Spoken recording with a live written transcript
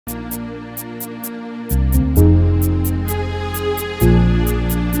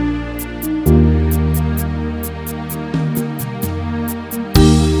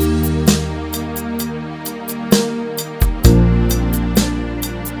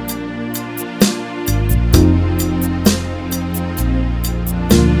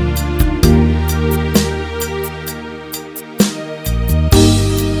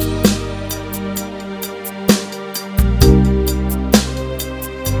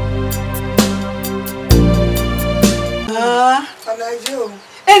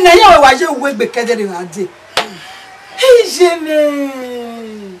Aigbaekhoe ade. Hey jeme.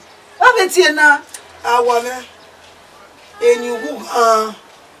 Abetie na awame. Enyugu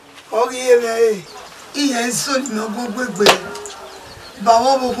ori eme iye nso ni ogbogbe. Ba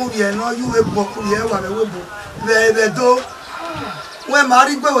won boku ye no yuwe boku ye wa webo. Be do. We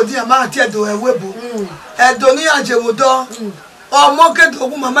mari gbe odi ma ti edo ewebo. Edo ni ajewodo. Omo ke to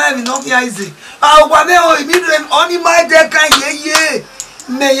mama emi no mi aize. Awame o imi oni my de kan ye.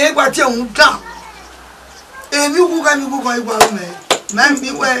 Me ye gba ti ohun dan. Emi ku kan igba me. Na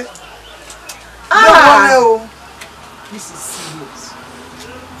mi we. This is serious.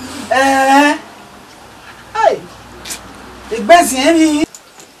 Hey. Igbesi emi.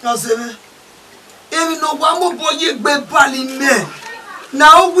 No se me. Emi no wa mo boye gbe pali me.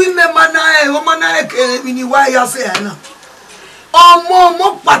 Na o wi me mana ke mi ni wa ya se na. Ọmọ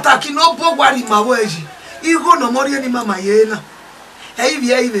pàtàkì no bo wari mawo eji. Igo no mori eni mama ye na.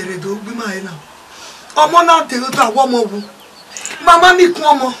 Eyi vere do gbi ma ye na. Ọmọ na te to awo mo wu. Mama mi kun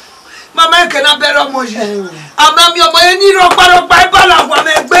ọmọ. Mama ke na bere ọmọ yi. Ama mi ọmọ ye ni ro pa e ba la wa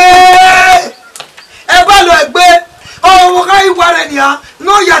me gbe. E ba lo egbe. O ka iwa re ni a.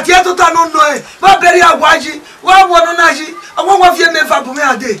 No ya ti e to ta no e. Ba bere awaji. Wa wo no na ji. Owo wo fi me fa bu me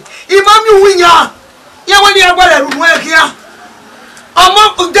ade. Imami winya. Ye woni agbare ru mu e kia.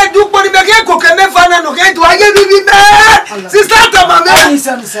 Omo de du pori be ke ko ke me fa na no ke to aye bibi me sister to mama to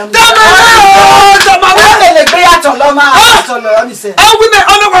mama le gbe ya to lo ma to lo ni se wi me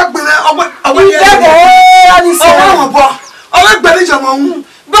ono wa gbe owo ni se owo bo owo gbe ni jomo hu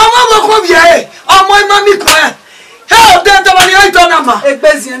ba wo ko bi e omo ima mi ko e he o de to ba ni to na ma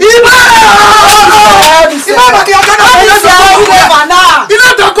egbezi iba ba ki akana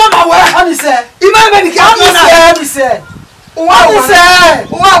ina to ko ma we oni se ima me ni ki akana oni se Uwa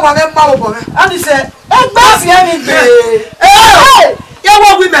me ma obo me. Ani se egbesi emi gbe. Ye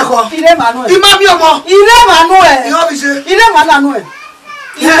wo wi me ko. Ire Manuel. Ima mi omo. Ire Manuel. Yo bi se. Ire Manuel.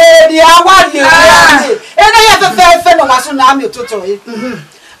 Ire di awari ere. Ena ya to fe no wasu na mi ototo e.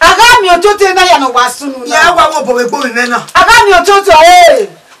 Aga mi ototo na ya no wasu nu na. Ye wa wo bo me gbo ni na. Aga mi ototo e.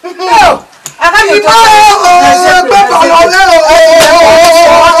 Aga mi ototo. Pe ba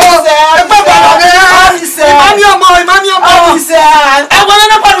lo le Imami omo. Se. E wo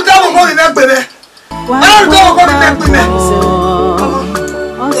na pa du ta wo ko mi me gbe me. Na du ta wo ko mi me gbe me.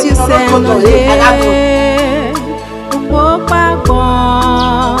 On si se no le. Upo pa pon.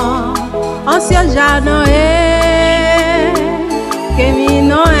 On si ja no e. Que mi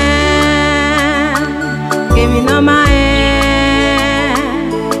no e. Que mi no ma e.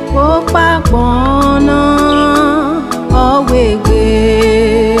 Upo pa pon no. O wegwe.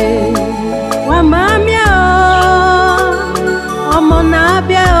 Wa mami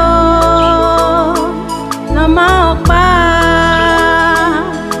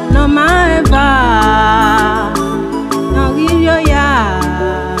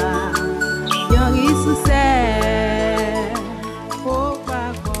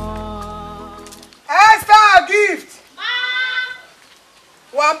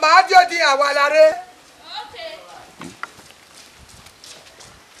awalare. Okay.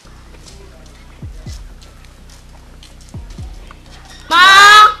 Ma!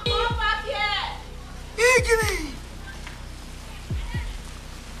 Come back here. Igini.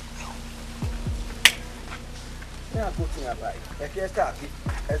 Yeah, go to your bike.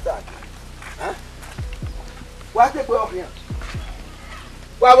 Esther. Huh? What the boy of here?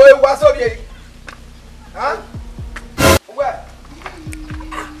 What's up here? Huh? Where?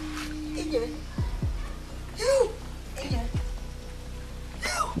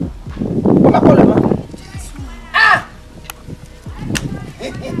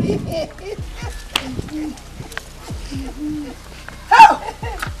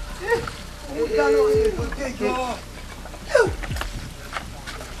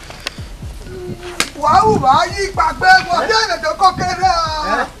 Wow, why you back there? What did the cocker?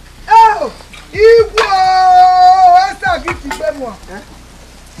 Oh, you were a gift to them.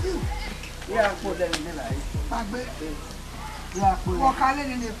 Yeah, put them in the light. Yeah, put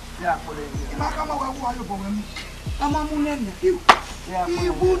them in the yeah, put them in the Makama wa wa yo bowe mi. Ama mu nene. yeah,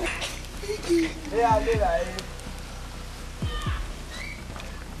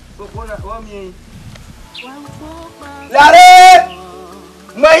 Lare,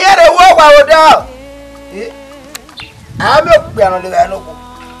 mayere wo wa oda. Ame okpe anu le anu ko.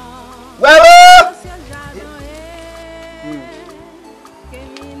 Wewo.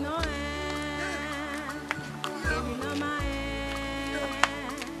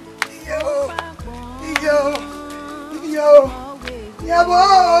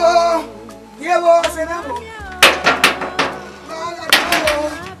 Yabo, senabo.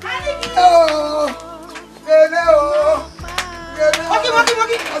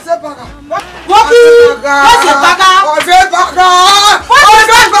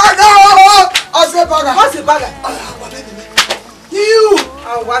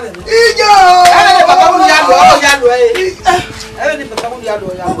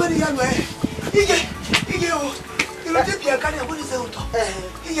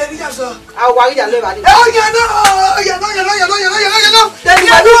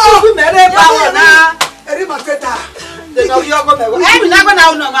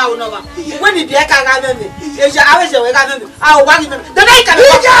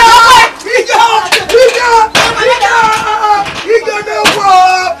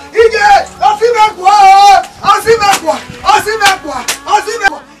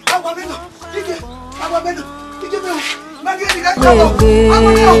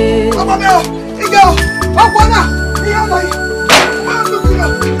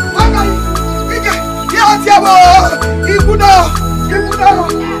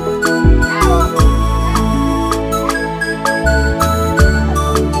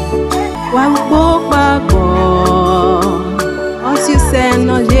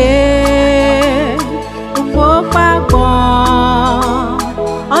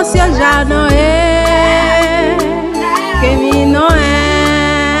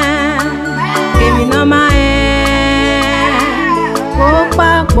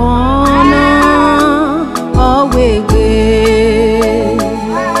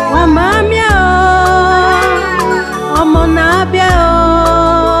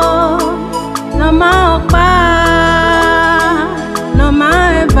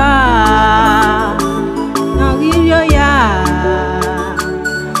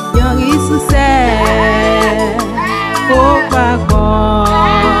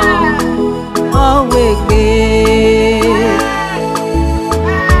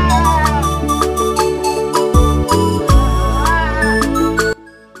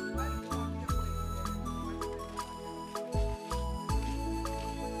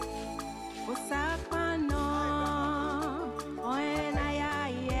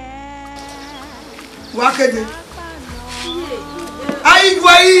 Wakede.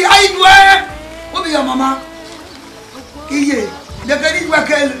 Aigbaekhoe. What be your mama? Iye. The very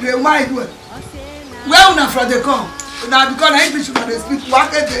wakede the why do. Where una from the come? Now because I English when they speak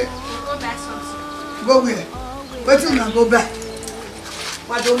Wakede. Go back something. Go where? Wait till now go back.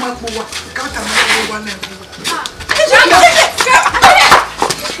 Why don't want more? Can't have one name.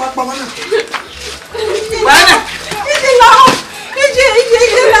 What mama? Why?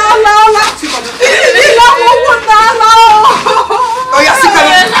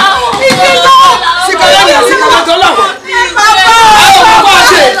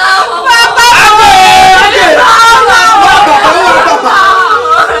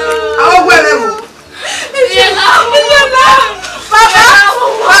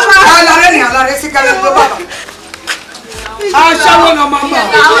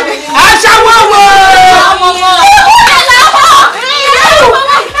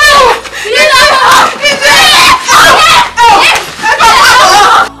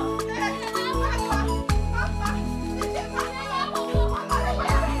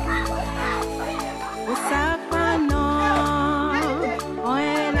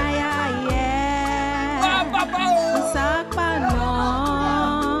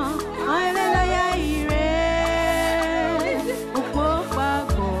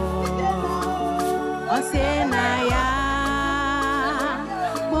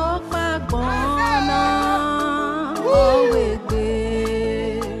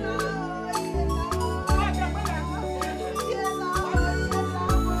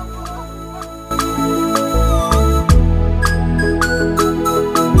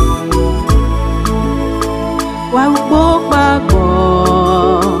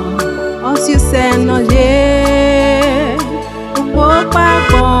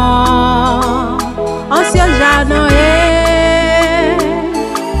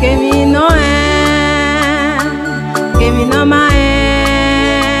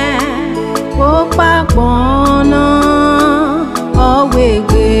 Bono, oh, we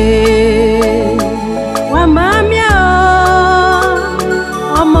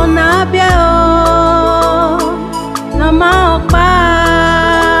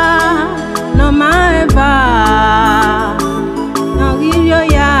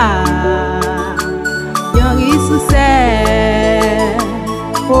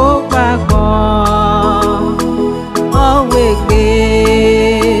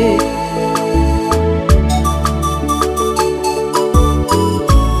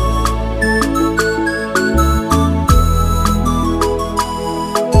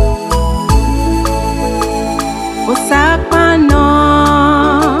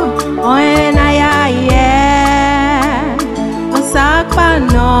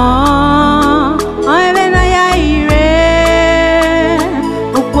no, oevena ya ire,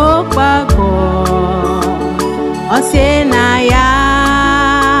 ukwopago, osiena ya,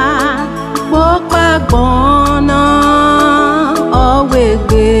 ukwopago no,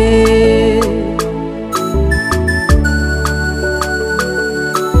 owegbe.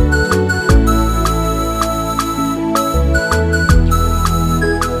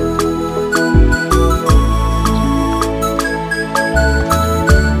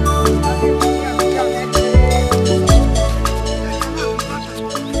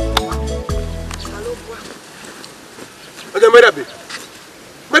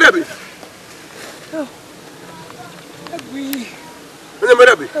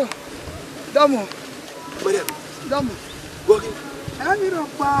 Damo. Damo. Working. I need a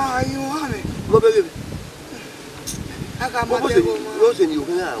buy you on it. What baby? I got my What was in you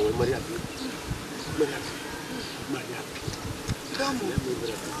now when Maria? Damo.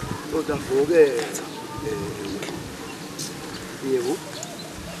 Oh, that for the you.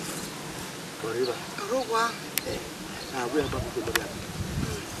 Whatever. Rowa. We are back to Maria.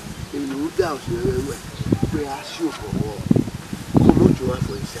 In no doubt, we are sure for war. Come on to us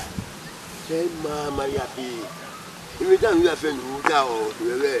for yourself. Maria B. Every time you have friend who down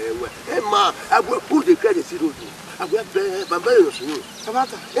Ma, I will put the credit to you. I will pay my belly.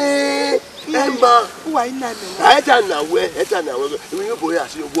 Emma, who I know. I don't know where when you boy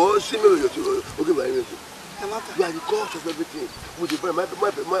as you was similar to okay, my you are the cause of everything. Would you buy my done?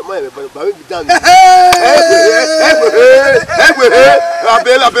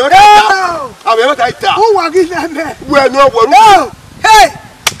 Who are you? We are no one. Hey!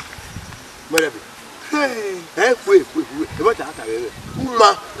 Hey, wait. What happened?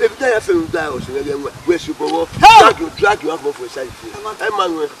 Ma, every time I feel die or something, where super drag you up for safety.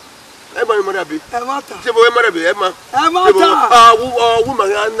 Emma, Marabi, Emma, woman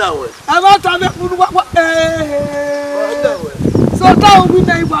now. So now we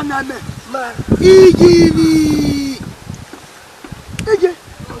may one name.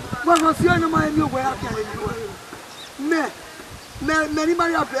 What was your name? Where I many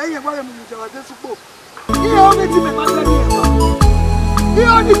Maria play and what I'm going to support. You only to make my daddy. You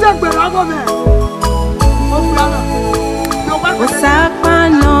only take the rubber man.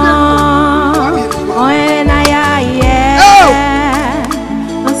 Osapano, oenaya ye.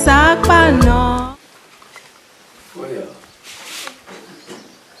 Osapano.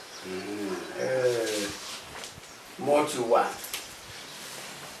 More to what?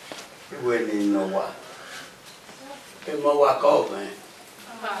 When you know what? Mo walk over.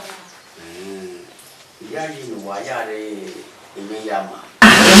 Ya you know why ya in Yama.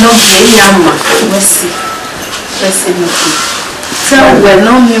 No, Yama, so we're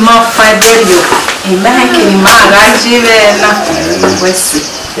no more five you. In making my Nigeria West.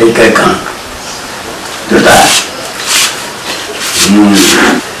 It can come to that.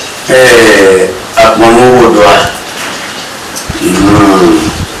 At Momoa.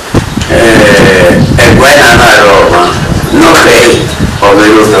 No pay or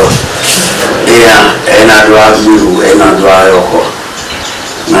little. Yeah, and I drive you and I drive your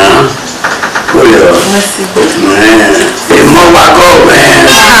man.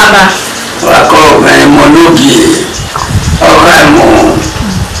 Wako man, Monuki. Okay, Mo.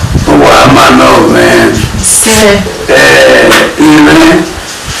 What man, no man. Say,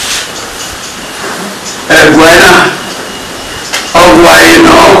 Buena. Oh, why you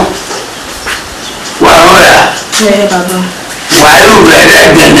know? Why you ready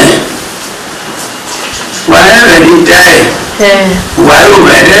again? Why you ready? Why you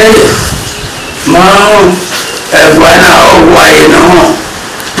ready? Mom, Buena, oh, why you know?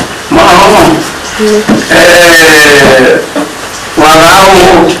 Mom,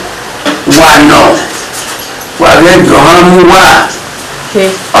 Wagao, Wano, Wagay Johamuwa,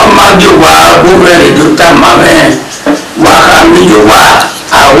 Omajuwa, who ready to Tamame, Wakamijuwa,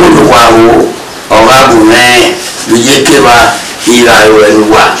 Awuwawo, Ogabume, Vijekiwa,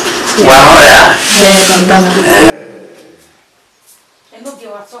 Ilawa, Wahoya.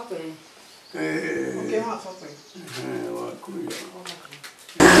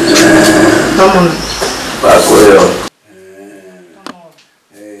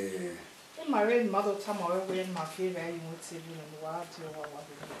 Mother tomorrow when my favorite you would say you know what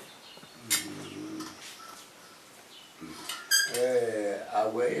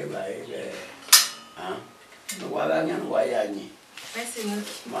Away like Walangan Wayani.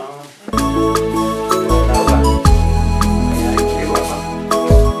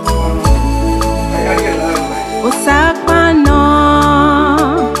 Osapano,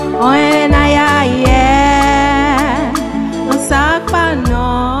 oenaya ye.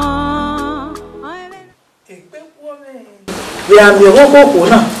 Osapano. ya mi ho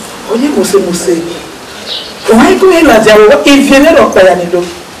na oye mose why go in la jawo if you no pa ya ni lo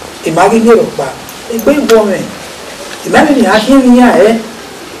imagi ni ro pa egbe ibo me imagi ni akin ni ya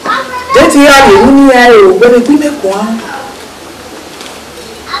je ti ya le ni ya o gbe ni me ko an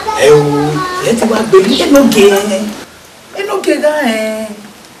o ye ti wa gbe ni enoge da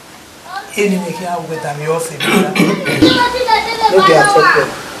eni me ki a wo ta mi o se bi no ge a talk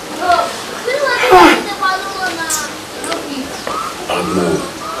Amen.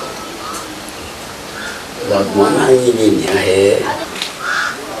 La buona ni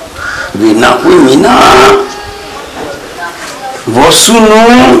Vina mina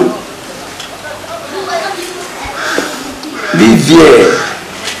vosuno vivie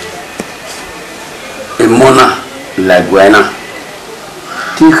e mona la guena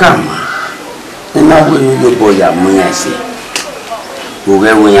tikama na wenu yo boya munyasi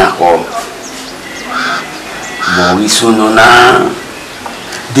uwe wunya ko mo isuno na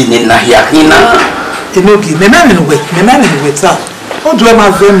dini na yakina enogi me mani we ta o do e ma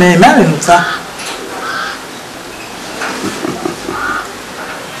ve me mani no ta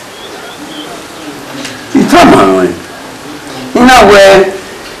itama no ina we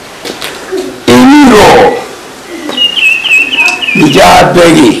emiro bija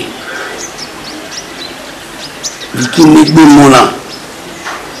begi bikini gbe mona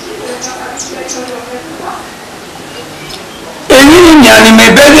eni nyani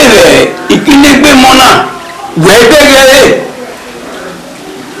me begere ikini gbe mona we begere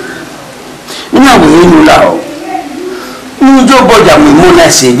ina we inu la o nujo boja mi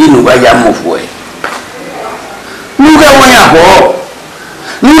mona se bi nu ba ya mo fo e nuga won ya ko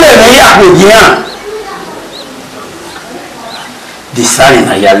nuga me ya ko jian design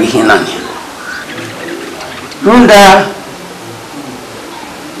na ya hina ni nunda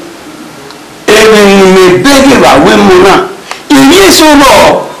ebe me bege ba we mona iye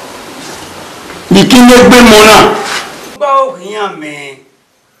soro bikini gbe mona gba o hian me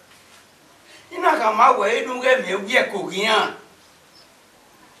ina ka ma we nu ge me ogi e ko hian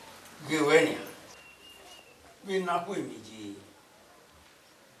ge we ni bi na ko emiji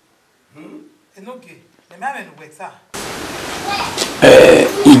enogi me mani we ta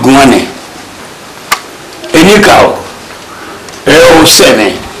iguane enikao o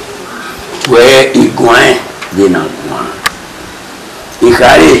sene we iguane de na gua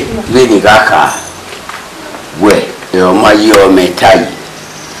ikare be ni kaka we e o ma yi o metai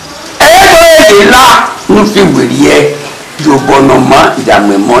la nu fi gberie yo bonoma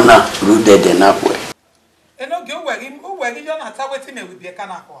jamemona rude de na kwe enogi o weri yo na ta wetin me we bi ka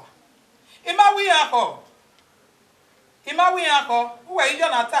na ko ima wi akọ o weri yo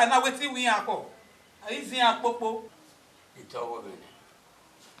na ta na wetin wi akọ aizin apopo itowo be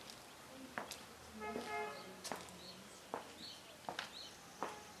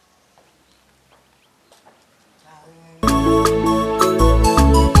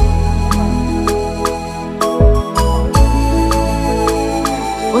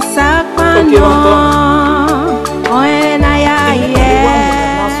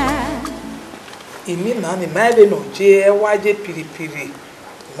imi na ni maive no je waje piripiri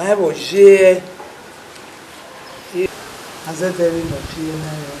maivo je azeteri no je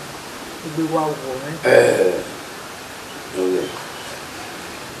na igbe wa wo okay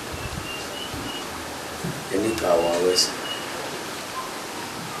enika wa wes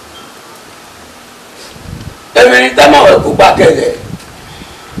emeni tama we ku pa kege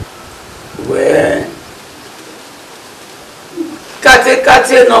we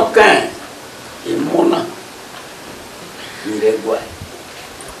kate no kan imona niregwa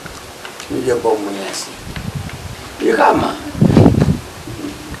nije bomu yasi ikama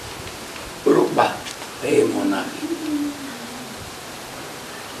rupa mona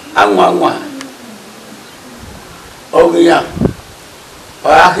anwa ogia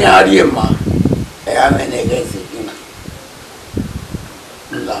akia ariema amenege sikina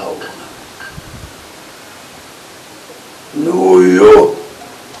lao nuyo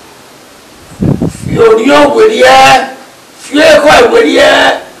Fiorion weria, fieko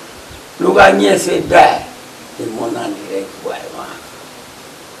weria, luga nyese da, e mona ni rekwa ma.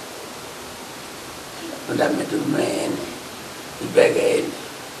 Nda metu men, ibege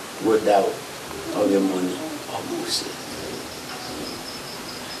wodao, oge moni, omuse.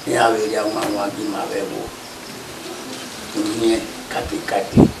 Ni averia mama gi mabebo. Ni kati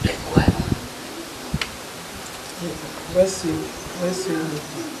rekwa. Wesi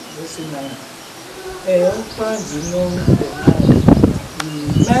na o panzi no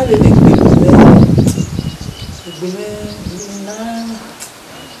maive de gbe na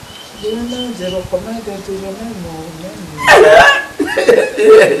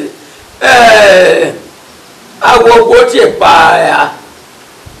Awo go ti pa ya.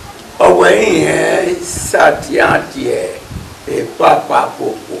 Owo yin e satianti e papa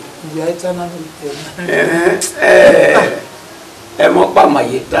popo. Ya itana E mo pa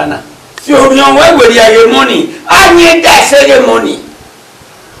mayetana. Si o yan we weri aye money, anyi da ceremony.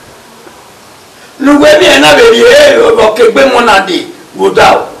 Lugbe mi na be ri e o ke gbe mo na de go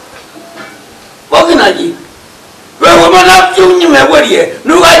da. Wo kina ji. We wo ma na tu ni me weri e,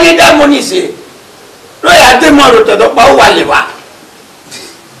 lu anyi da money se. Lo ya de mo ro to do pa o wa le wa.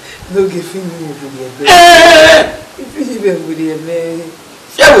 no ge fini me guri e. Fini me guri e me.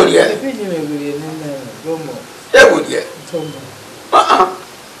 Se guri e. Fini me guri e me gomo. Se guri e. Tomo.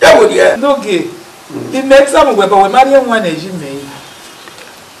 Se guri e. No ge. The next time we go we marry one e ji me.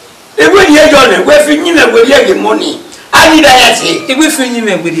 E we ye jo ne, we fini me guri e ge money. Ani da ya se. E we fini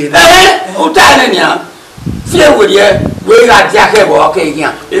me guri e. O ta ne ni a. Se guri e, we ga ti ake bo ke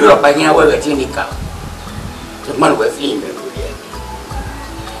yan. E ro pa yan we ti ni ka. So man we fini me guri e.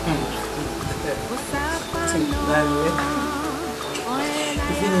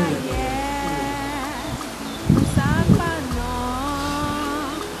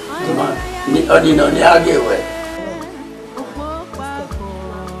 Ni odi no ni age we.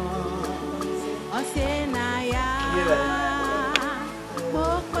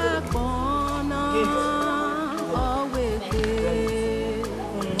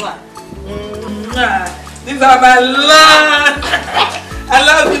 This is my love. I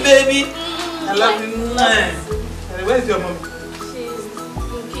love you, baby. I love you. Where's your mom? She's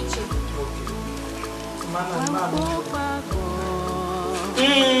in kitchen.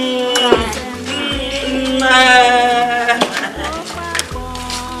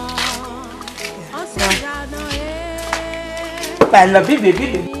 I love you,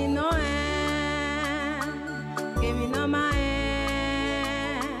 baby.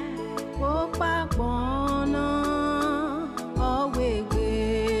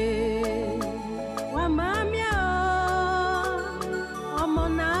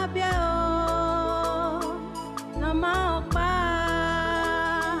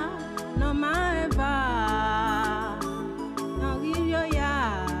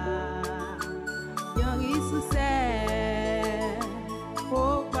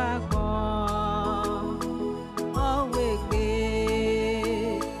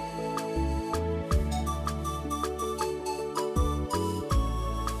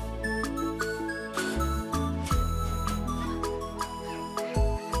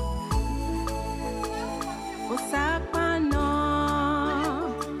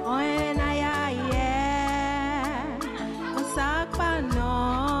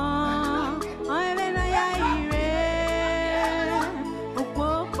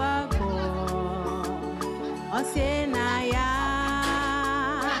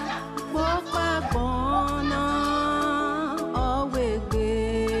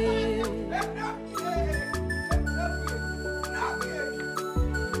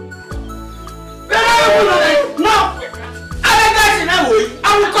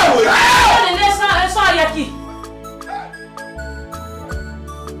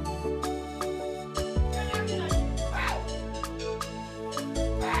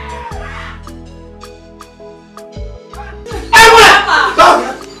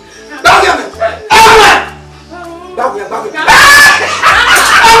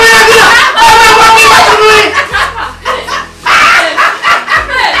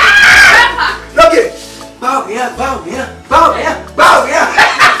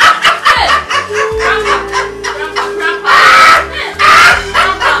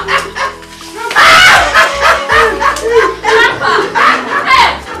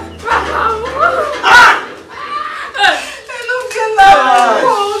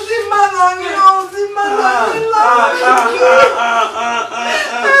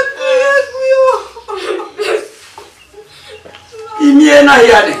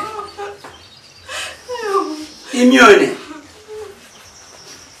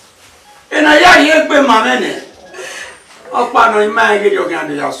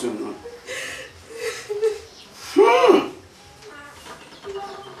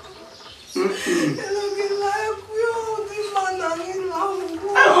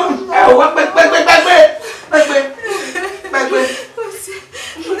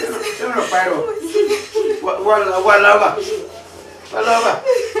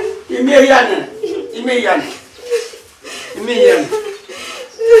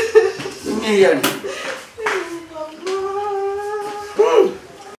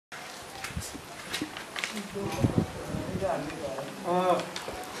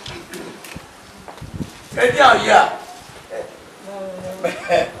 Ẹ jẹ́ àyà.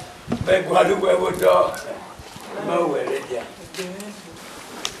 Bẹ́ẹ̀ gbọ́ àdúgbò ẹ̀ wò dọ́. Má wẹ̀rẹ̀ jà.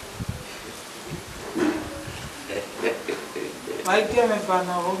 Vai que me fa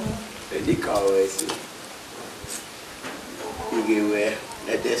na o. Edi ka o esi. Igewe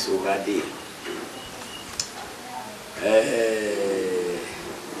ede Uwadiae.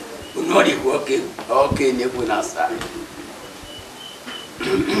 Unori okay ne kuna sa.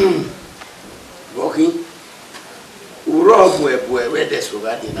 Boki. Uro bwe ede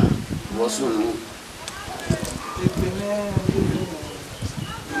Uwadiae na. Wosunu.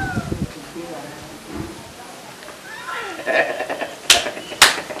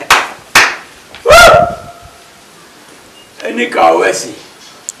 Any kawesi.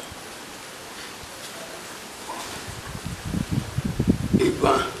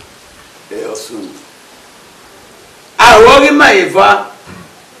 Iba eosun. Awogi ma eva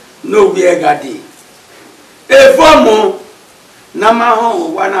no we gadi. Efo mo na ma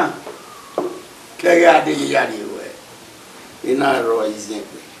ho wana. Kege ade yari we. Ina ro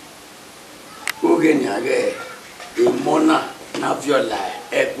izekwe. Oge ni age imona na viola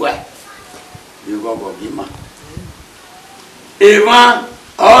egwe. Yugo bima. Eva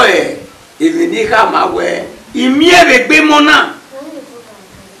oe ivinika mawe imiere gbe mona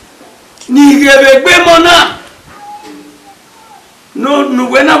ni gebe gbe mona no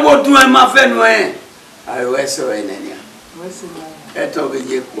nuwe na bodu e ma fe no e ayo eso enenia eto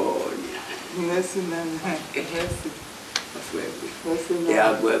beje po ni Mesina. afuegbe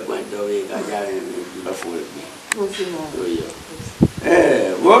ya gbo egbondo we ga ja mi afuegbe oyo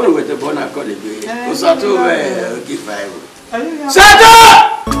wonu wete bona ko le be o sa to give vibe Sado!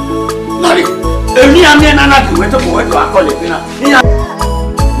 Nari, emi ami na na duwe to ko to akole pe na.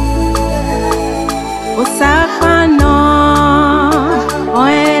 Osapano,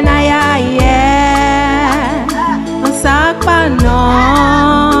 oena ya ye. Osapano,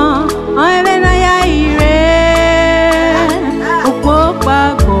 oena ya ire.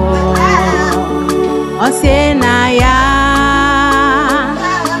 Okpokpago, osena ya.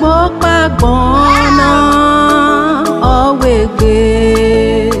 Okpokpago no.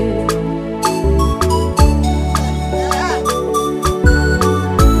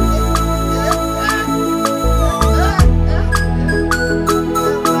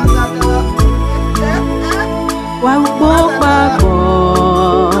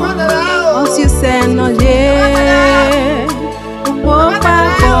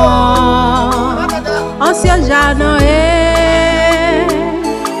 Ya no es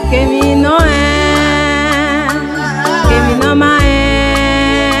que mi no es que mi no más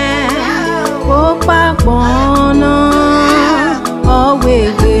es popa bono o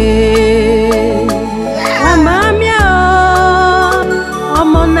wewe o mamia o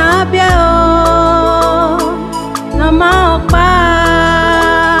monabia o no ma opa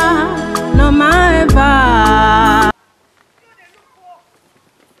no ma eva.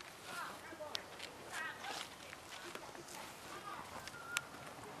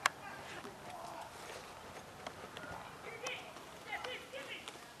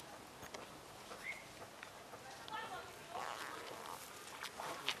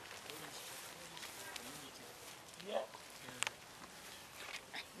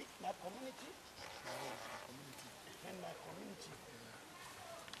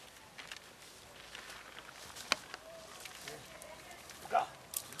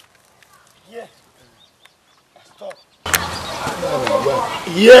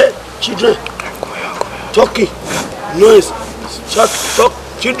 Yeah, children, talking, noise, shut, talk,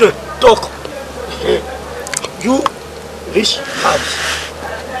 children, talk. You reach house.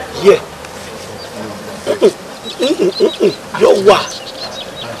 Yeah. Your what?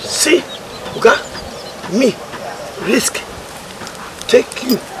 See, okay? Me, risk. Take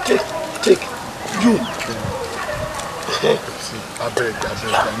you, take you. I beg, I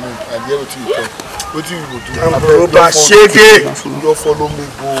get what you talk. What do you go do? You follow me,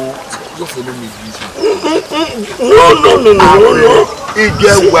 go. You follow me, No. It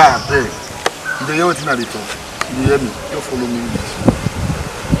get well. You don't hear what I talk. You hear me? You follow me.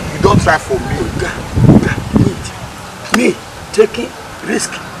 You don't try for me. Me taking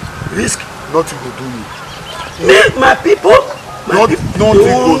risk. Nothing go do you. Me, my people. Nothing go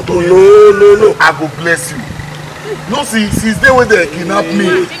do you. No. I go bless you. No, since day when they kidnap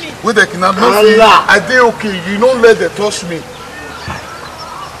me, I dey okay. You don't let them touch me.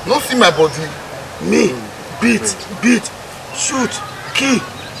 No see my body. Me, beat, shoot, kill,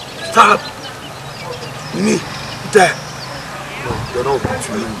 stab. Me, die. No, they're not beat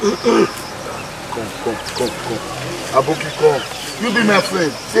you. Come. Aboki, come. You be my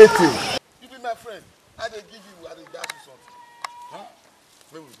friend. Say it. You be my friend. I dey give you, I dey dash you something. Huh?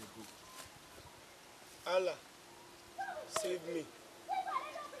 Where will you go? Allah, save me.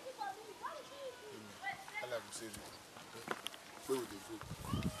 Allah will save you. Where will they go?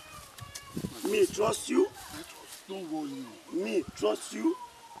 Me trust you? Don't worry. Me trust you?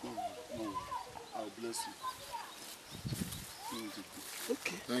 No. I'll bless you.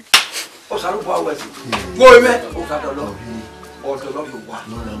 Okay. Thank you. Oh, salut pour West. Go, man. Oh, ça donne l'homme. Oh, ça donne l'homme.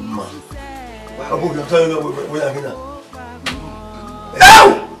 Non, non, non. Ah bon, je t'ai dit, oui, Amina.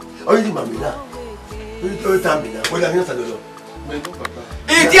 Oh, il dit, Mamina. Il dit, Amina. Oui, Amina, ça donne l'homme. Mais non, papa.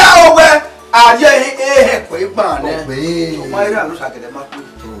 Il dit, ah, ouais. Ah, il est quoi, il parle. Oui. Moi, il a nous ça que des marques.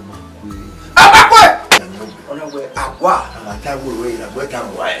 Ah, bah, quoi? On a ouais, à quoi? Attends, oui, la boîte à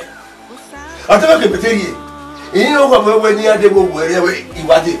moi. Attends, que peut-être. Il n'y a pas de moyen de vous voir, il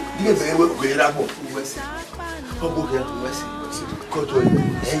va dire, il va faire que la boue. Oh, bon, quand on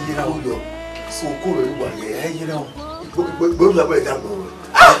est là où il y a son cours, il y a un là où bon, la boîte à moi.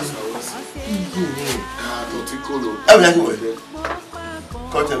 Ah, Toticolo. ah, bien joué.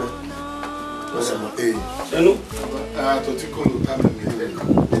 Quand on est. C'est nous? Ah, Toticolo, t'as même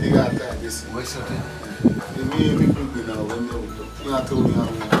il y a un ici. Oui, c'est vrai. Il y a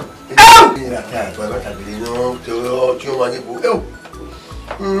Il a fait toi, tu as dit non, tu vas aller pour eux.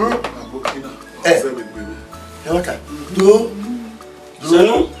 C'est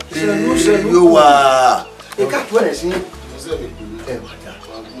nous. Et quand tu es ici,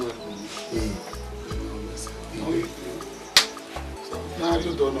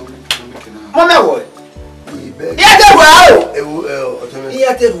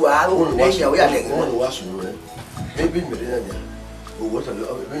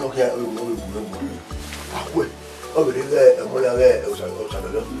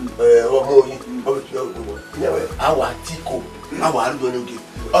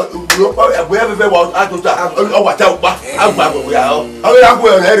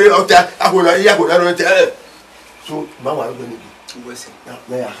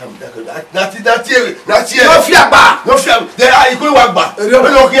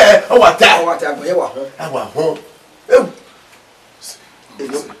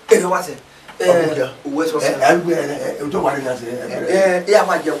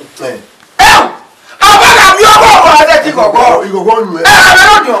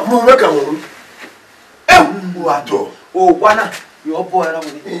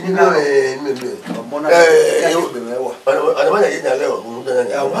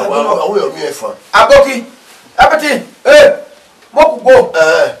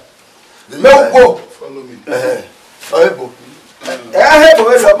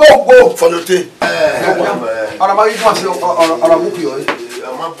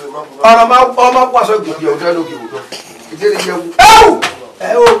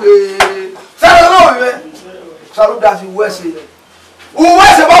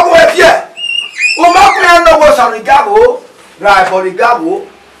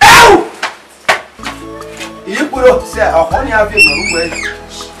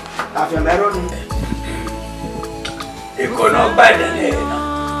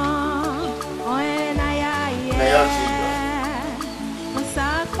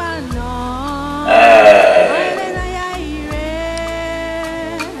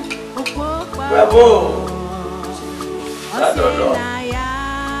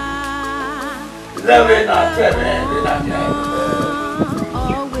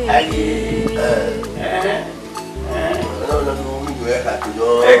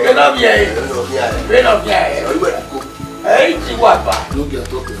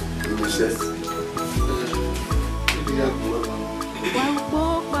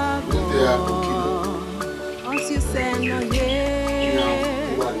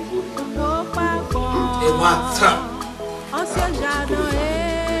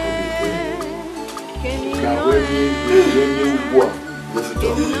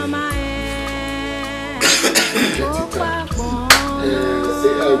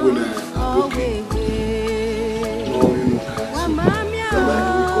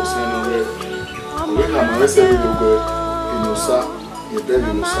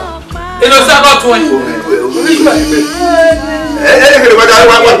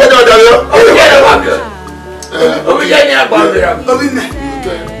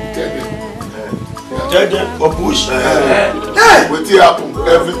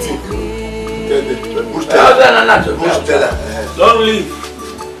 Long live.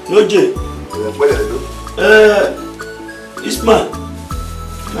 No J. This man,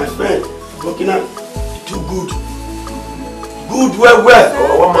 my friend, working out too good. Good, well.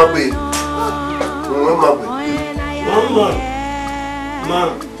 One man. Man.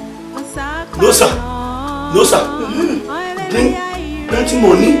 No, sir. No, sir. Bring plenty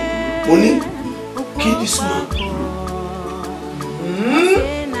money. Kill this man.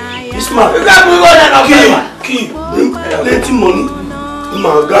 This man. You can't bring all that. Kill. Bring plenty money.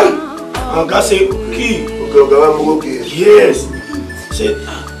 My guy say kill. Okay. Yes. Say,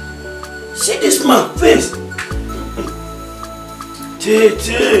 see this man face.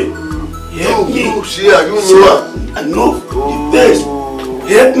 Help me. I know the best.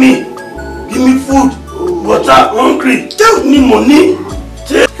 Help me. Give me food. Water. Hungry. Tell me money.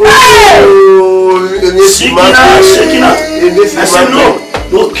 Shaking out. I said no.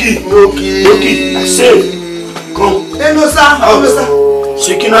 No key. I said, come. No, sir.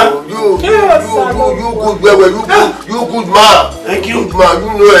 Shaking out. You good man. Thank you. Good man. You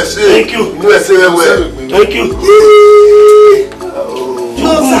know I say. Thank you. You know I say well. Thank you.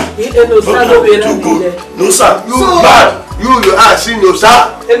 No, sir. Too good. No, sir. You bad. You see no, sir.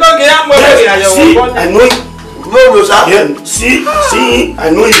 See, I know you. No, sir. Yeah, see, I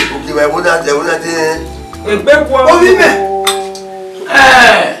know you. Okay, but what that?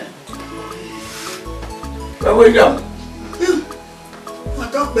 Where we go? What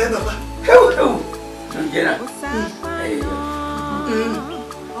talk, baby?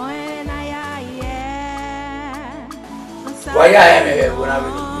 Why I am when I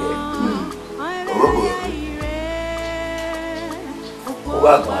will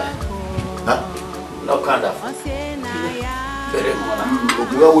no kind of very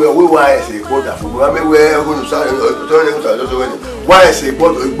we why I say quarter for me where I'm going to start why I say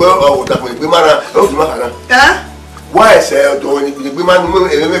quarter why I say the woman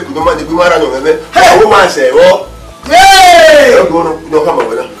make no money be mara no me hey why I say oh hey no come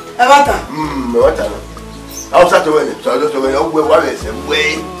over Evata Evata I'll start to win so I don't know why I say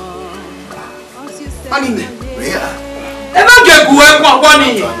way anime yeah eba gegu e kwa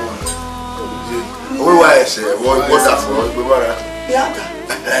ni we why I say water for be mara yata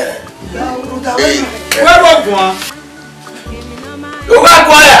where go gwan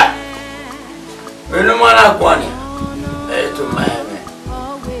ya we no mara gwan to my man.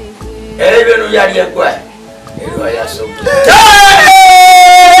 Even you are your boy. You are so good.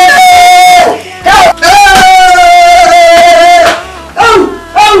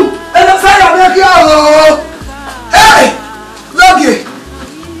 Oh, and the fire make you all. Hey, Logie,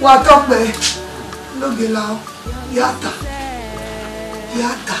 what up, man? Logie now, Yata.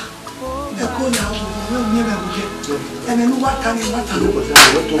 Echo now, you never get. And then what can you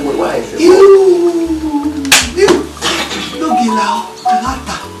Logi lao,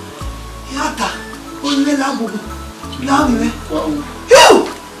 yata, only la bubu, la me.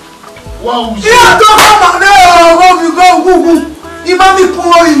 Wow! Yeah, don't come now. Go. Imami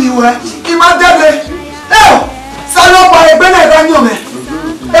puo iniwe, imadebe. Salo pa ebene ganyo me.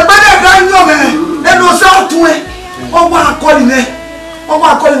 Eno sa tuwe. Owa akoli me.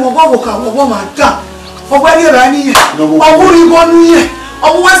 Owa ka, owa ma da. Owa ni ra ni. Owa ri go nu ye.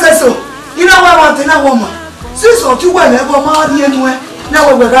 Owa seso. Ina wa wa tena wo ma. Since you went ever married anywhere,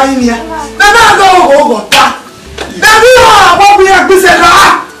 now we're going here. Then I go over that. Then you are what we have said.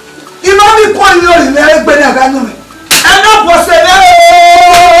 You know me calling you in there, but I can't know. And not for saying,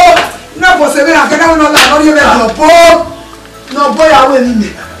 not for saying, I can't know that. Not even your boy. No boy, I will in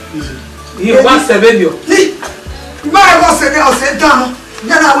there. You want to baby. My boss said, I'll say down.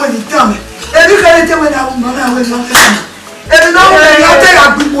 Then I will eat down. And you can't tell me that I'm going to and now we are taking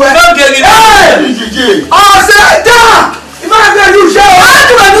a good way. Hey! Oh, say down! If I get you show, I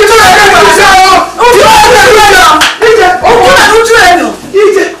do not do show. Oh, you are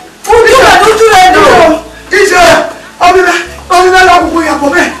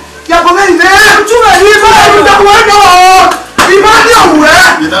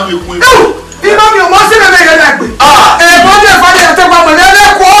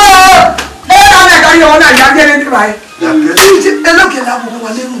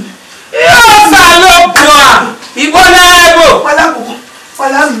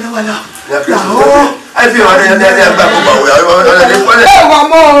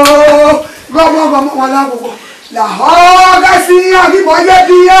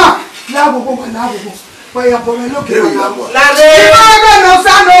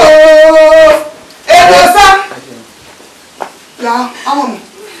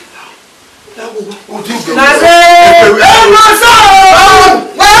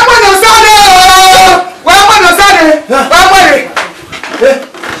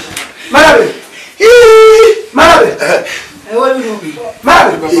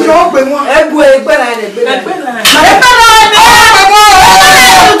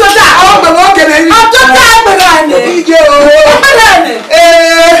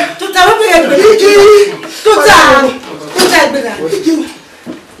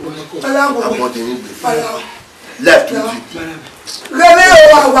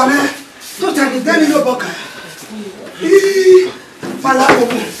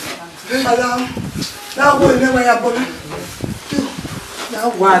Ala. Now go in there ya bomi. Now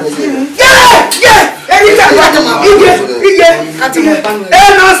What? Yeah. Anytime Ige. Ati. No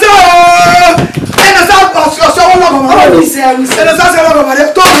so. No so won lo mama. No so se lo mama de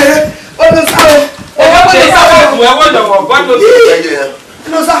to bere. No so. No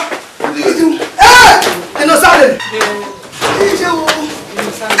so. No so.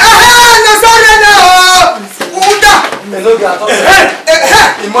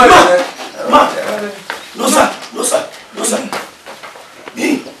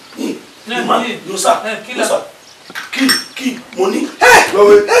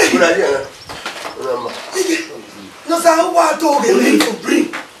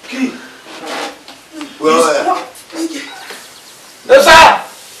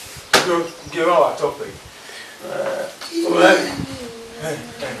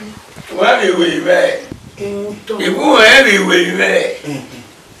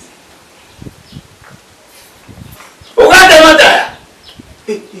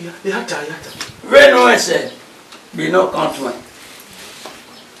 Be no country.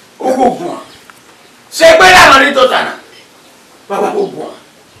 Ugu say better money to Tana. Baba Ugu.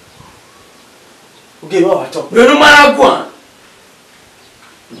 Okay, what I talk. You know my Guan.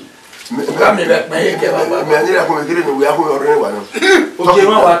 Come back, my head. We are going okay,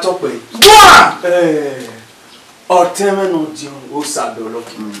 what I talk with. Guan! Or Temen or Jim Osado.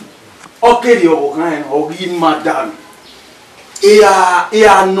 Okay, you're kind or in Madame.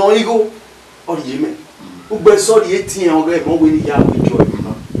 Ea no ego or Yemen. Ugbe sorry 18 ọgẹ mo we ni ya we joy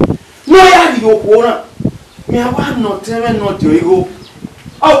ma no ya di okona me awa no teme no di ego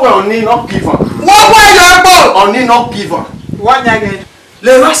awa oni no give am wo yo gbo oni no give am wa nya ge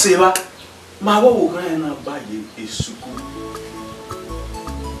le wa se ba ma wo kan na ba ye esuku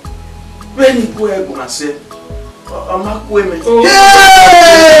we ni ko egun ase o ma ko eme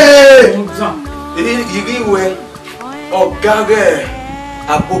eh igi we ogage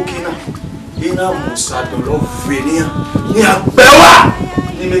abokina ina musa dolo venia ni agbewa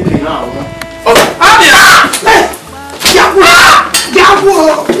ni meke na awon ami yaku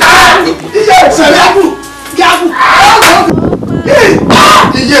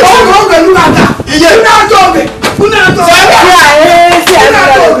iye o go lu ata iye una tobe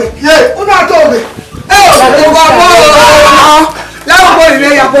la ko ile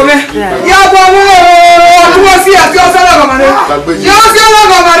yapome tuwo si ati osala gamane yo si osala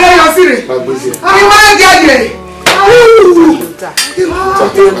gamane yo sire ami ma gage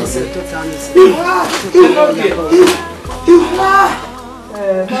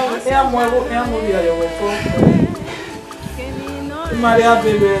Maria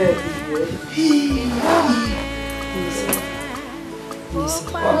bebe.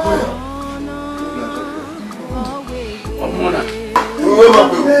 Agora